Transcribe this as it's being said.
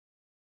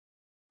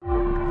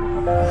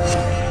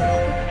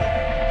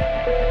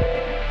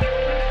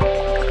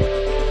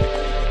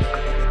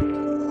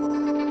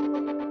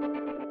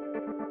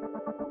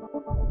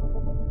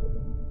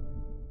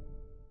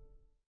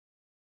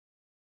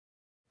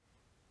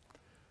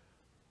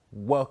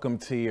Welcome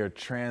to your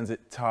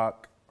Transit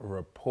Talk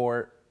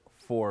report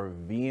for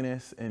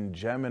Venus in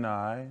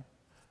Gemini.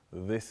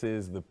 This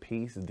is the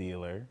Peace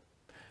Dealer,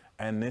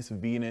 and this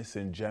Venus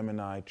in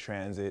Gemini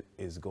transit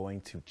is going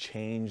to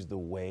change the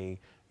way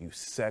you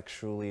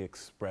sexually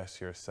express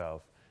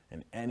yourself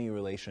in any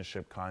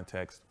relationship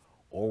context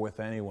or with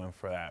anyone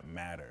for that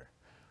matter.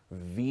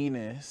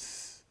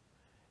 Venus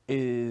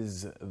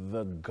is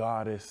the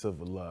goddess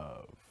of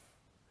love,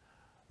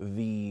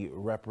 the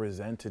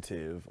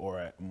representative,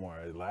 or more,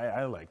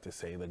 I like to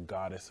say, the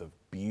goddess of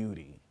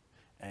beauty.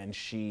 And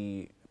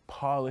she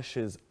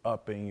polishes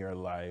up in your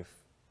life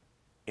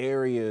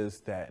areas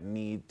that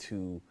need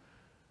to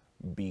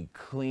be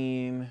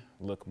clean,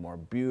 look more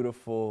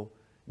beautiful,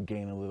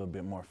 gain a little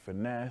bit more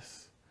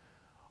finesse.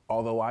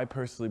 Although I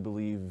personally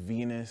believe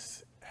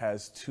Venus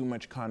has too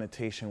much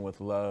connotation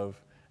with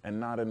love and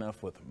not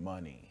enough with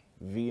money.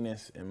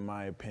 Venus, in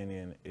my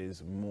opinion,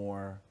 is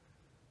more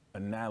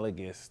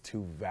analogous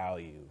to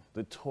value,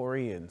 the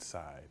Taurian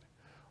side.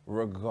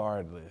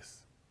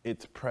 Regardless,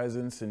 its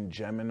presence in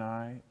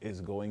Gemini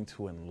is going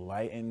to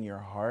enlighten your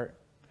heart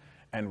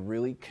and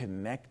really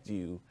connect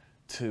you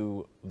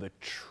to the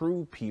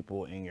true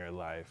people in your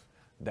life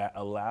that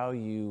allow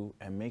you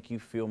and make you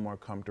feel more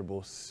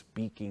comfortable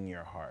speaking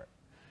your heart.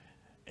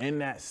 In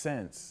that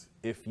sense,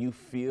 if you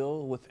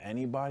feel with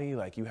anybody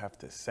like you have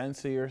to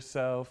censor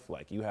yourself,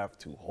 like you have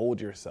to hold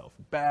yourself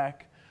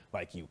back,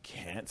 like you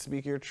can't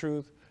speak your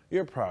truth,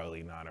 you're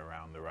probably not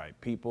around the right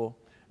people.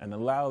 And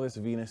allow this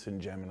Venus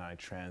in Gemini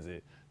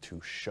transit to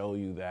show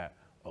you that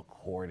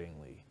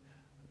accordingly.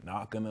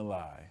 Not gonna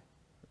lie,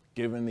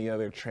 given the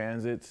other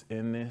transits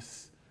in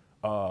this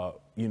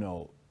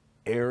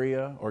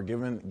area, or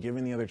given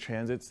the other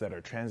transits that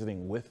are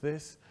transiting with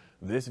this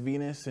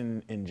Venus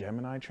in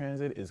Gemini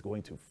transit is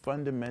going to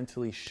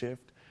fundamentally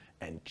shift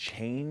and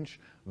change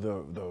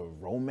the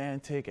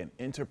romantic and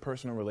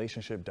interpersonal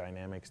relationship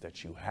dynamics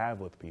that you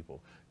have with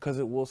people, because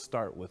it will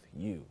start with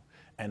you.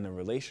 And the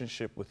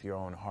relationship with your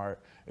own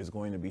heart is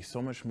going to be so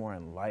much more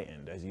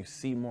enlightened as you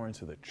see more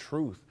into the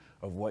truth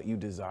of what you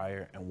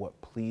desire and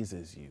what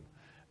pleases you.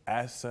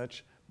 As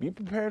such, be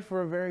prepared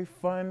for a very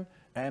fun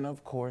and,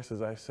 of course,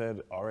 as I've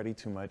said already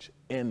too much,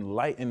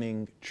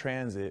 enlightening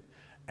transit.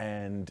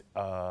 And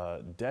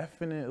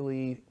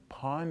definitely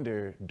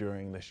ponder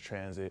during this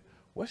transit,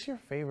 what's your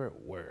favorite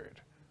word?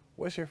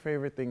 What's your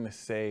favorite thing to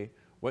say?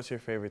 What's your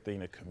favorite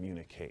thing to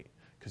communicate?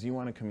 Because you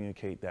want to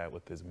communicate that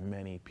with as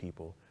many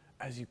people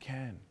as you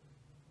can.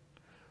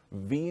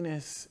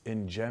 Venus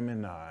in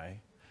Gemini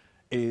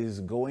is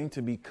going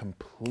to be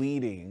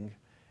completing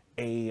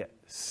a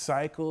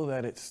cycle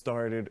that it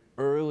started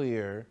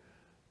earlier,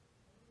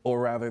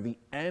 or rather the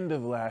end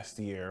of last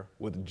year,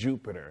 with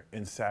Jupiter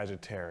in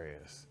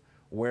Sagittarius,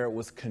 where it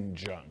was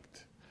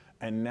conjunct.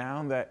 And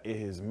now that it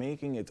is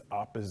making its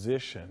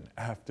opposition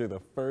after the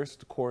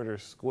first quarter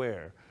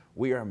square,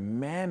 we are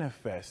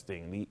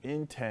manifesting the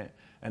intent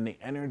and the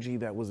energy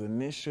that was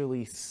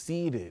initially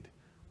seeded,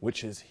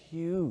 which is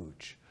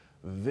huge.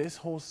 This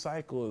whole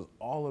cycle is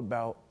all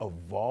about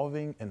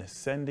evolving and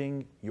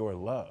ascending your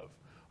love,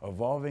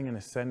 evolving and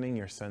ascending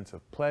your sense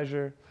of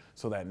pleasure,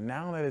 so that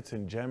now that it's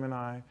in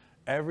Gemini,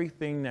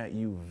 everything that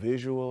you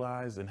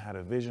visualized and had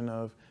a vision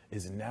of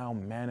is now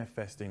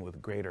manifesting with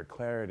greater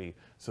clarity,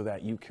 so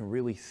that you can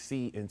really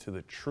see into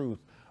the truth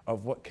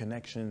of what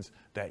connections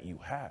that you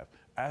have.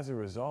 As a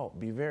result,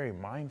 be very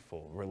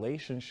mindful.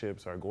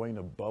 Relationships are going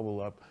to bubble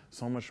up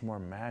so much more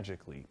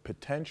magically.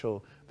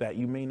 Potential that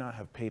you may not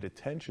have paid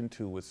attention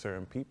to with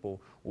certain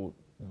people will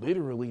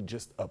literally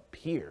just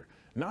appear.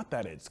 Not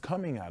that it's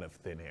coming out of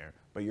thin air,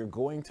 but you're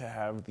going to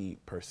have the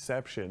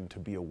perception to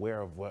be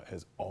aware of what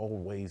has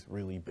always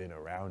really been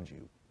around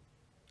you.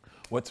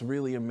 What's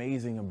really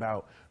amazing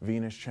about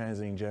Venus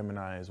transiting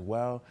Gemini as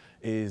well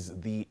is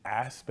the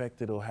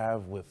aspect it'll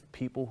have with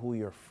people who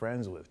you're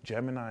friends with.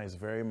 Gemini is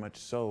very much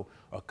so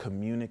a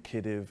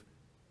communicative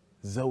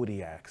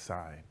zodiac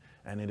sign,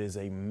 and it is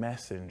a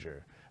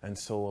messenger. And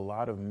so a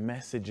lot of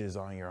messages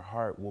on your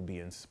heart will be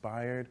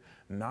inspired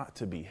not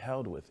to be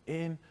held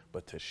within,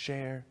 but to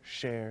share,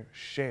 share,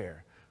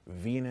 share.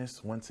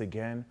 Venus, once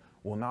again,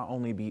 will not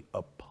only be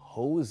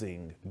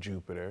opposing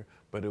Jupiter,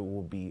 but it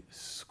will be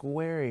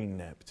squaring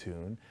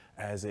Neptune,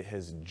 as it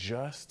has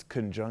just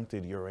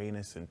conjuncted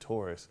Uranus and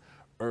Taurus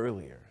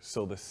earlier.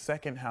 So the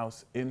second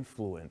house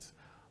influence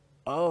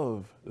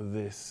of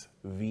this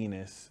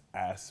Venus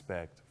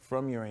aspect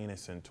from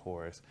Uranus and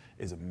Taurus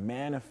is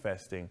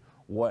manifesting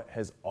what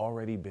has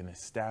already been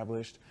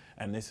established,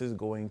 and this is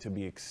going to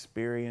be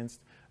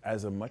experienced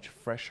as a much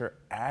fresher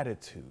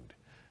attitude.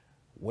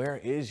 Where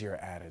is your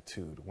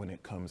attitude when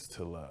it comes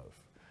to love?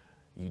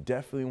 You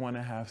definitely want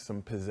to have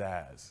some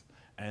pizzazz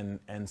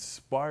and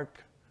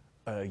spark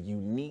a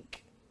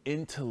unique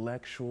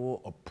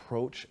intellectual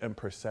approach and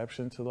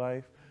perception to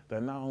life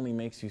that not only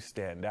makes you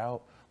stand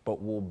out,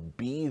 but will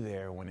be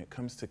there when it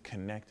comes to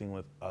connecting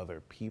with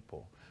other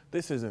people.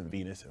 This isn't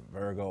Venus in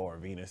Virgo or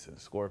Venus in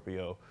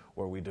Scorpio,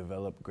 where we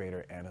develop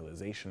greater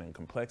analyzation and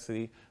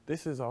complexity.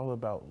 This is all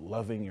about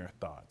loving your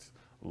thoughts,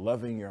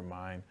 loving your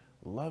mind,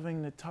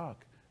 loving to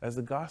talk, as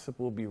the gossip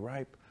will be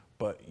ripe,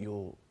 but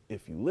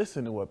if you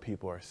listen to what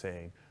people are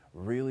saying,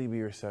 really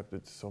be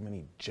receptive to so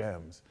many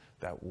gems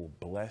that will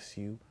bless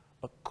you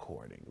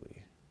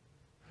accordingly.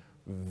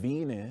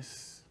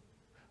 Venus,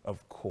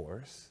 of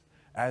course,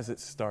 as it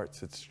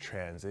starts its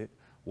transit,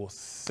 will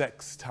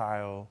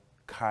sextile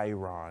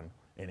Chiron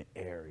in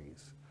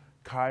Aries.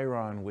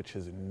 Chiron, which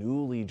has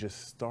newly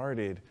just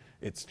started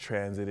its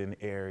transit in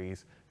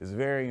Aries, is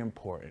very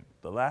important.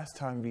 The last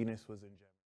time Venus was in